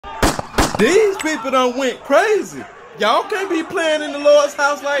These people done went crazy. Y'all can't be playing in the Lord's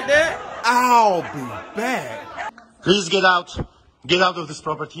house like that. I'll be back. Please get out. Get out of this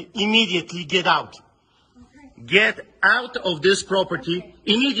property. Immediately get out. Get out of this property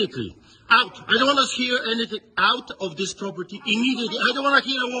immediately. Out. I don't want to hear anything. Out of this property immediately. I don't want to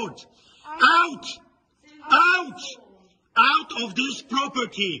hear a word. Out. Out. Out of this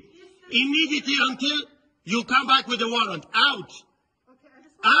property immediately until you come back with a warrant. Out.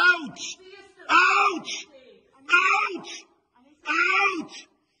 Out. Out. Out. Out.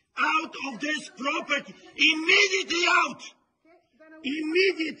 Out of this property. Immediately out.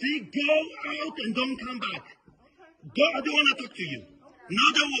 Immediately go out and don't come back. Go, I don't want to talk to you.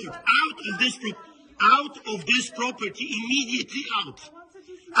 Not a word. Out of this property. Immediately out.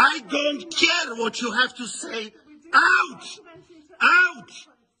 I don't care what you have to say. Out. Out.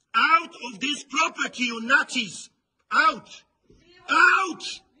 Out of this property, you Nazis. Out. Out.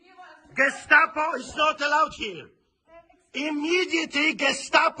 Gestapo is not allowed here. Immediately,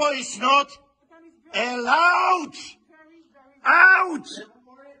 Gestapo is not allowed. Out.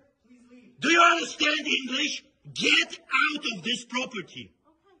 Do you understand English? Get out of this property.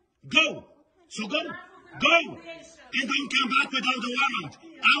 Go. So go. Go. And don't come back without a warrant.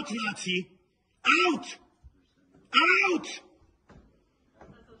 Out, Nazi. Out. Out.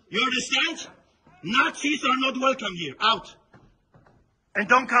 You understand? Nazis are not welcome here. Out. And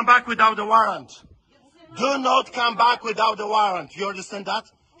don't come back without a warrant. Do not come back without a warrant. You understand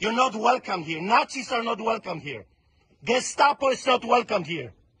that? You're not welcome here. Nazis are not welcome here. Gestapo is not welcome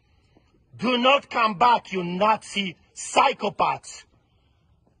here. Do not come back, you Nazi psychopaths.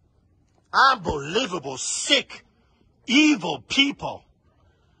 Unbelievable, sick, evil people.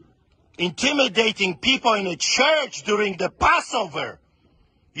 Intimidating people in a church during the Passover.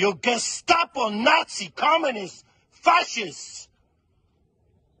 You Gestapo, Nazi, communists, fascists.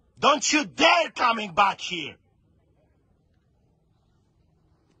 Don't you dare coming back here.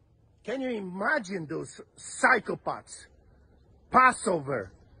 Can you imagine those psychopaths?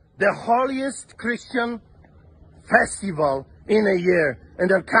 Passover, the holiest Christian festival in a year, and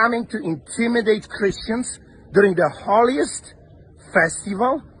they're coming to intimidate Christians during the holiest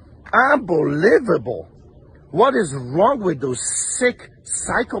festival? Unbelievable. What is wrong with those sick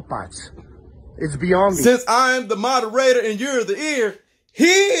psychopaths? It's beyond me. Since I am the moderator and you're the ear,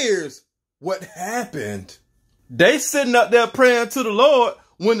 here's what happened. They sitting up there praying to the Lord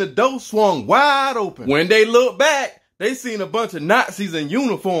when the door swung wide open. When they looked back, they seen a bunch of Nazis in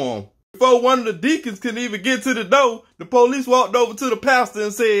uniform. Before one of the deacons could even get to the door, the police walked over to the pastor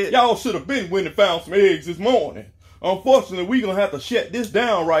and said, "Y'all should have been when they found some eggs this morning. Unfortunately, we gonna have to shut this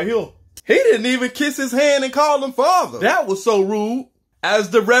down right here." He didn't even kiss his hand and call him father. That was so rude.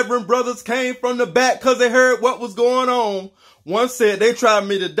 As the Reverend brothers came from the back because they heard what was going on, one said, "They tried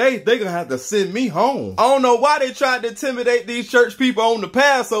me today, they gonna have to send me home." I don't know why they tried to intimidate these church people on the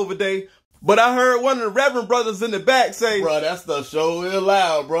Passover day, but I heard one of the Reverend brothers in the back say, "Bruh, that stuff sure is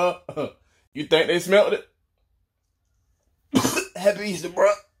loud, bruh. You think they smelled it?" Happy Easter,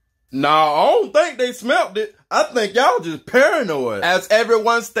 bruh. Nah, I don't think they smelled it. I think y'all just paranoid. As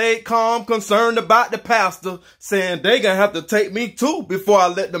everyone stayed calm, concerned about the pastor, saying they gonna have to take me too before I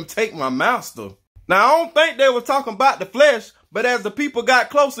let them take my master. Now, I don't think they were talking about the flesh, but as the people got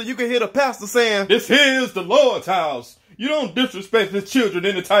closer, you could hear the pastor saying, "This here is the Lord's house. You don't disrespect his children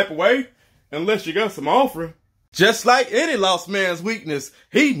any type of way, unless you got some offering." Just like any lost man's weakness,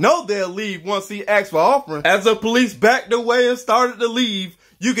 he know they'll leave once he asks for offering. As the police backed away and started to leave,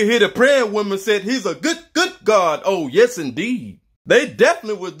 you could hear the praying woman said, "He's a good God. Oh, yes, indeed." They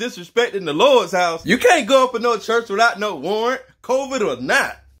definitely was disrespecting the Lord's house. You can't go up in no church without no warrant, COVID or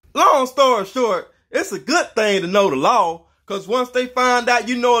not. Long story short, it's a good thing to know the law, because once they find out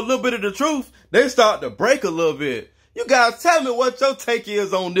you know a little bit of the truth, they start to break a little bit. You guys tell me what your take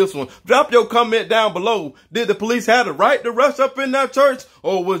is on this one. Drop your comment down below. Did the police have the right to rush up in that church,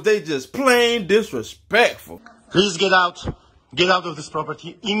 or was they just plain disrespectful? Please get out. Get out of this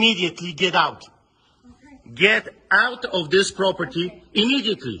property. Immediately get out. Get out of this property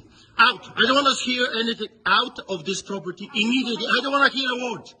immediately. Out. I don't want to hear anything. Out of this property immediately. I don't want to hear a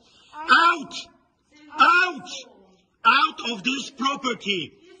word. Out. Out. Out of this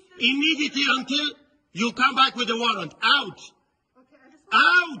property immediately until you come back with a warrant. Out.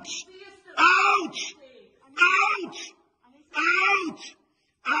 Out. Out. Out. Out.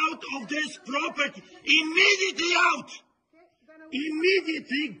 Out of this property. Immediately out.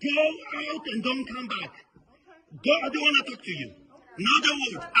 Immediately go out and don't come back. Go, I don't want to talk to you. Not a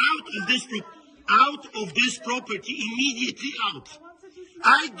word. Out of this property. Immediately out.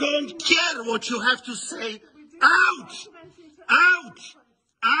 I don't care what you have to say. Out. Out.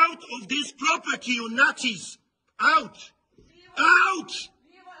 Out of this property, you Nazis! Out! Out!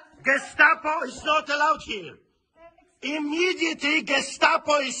 Gestapo is not allowed here. Immediately,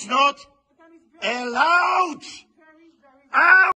 Gestapo is not allowed. Out!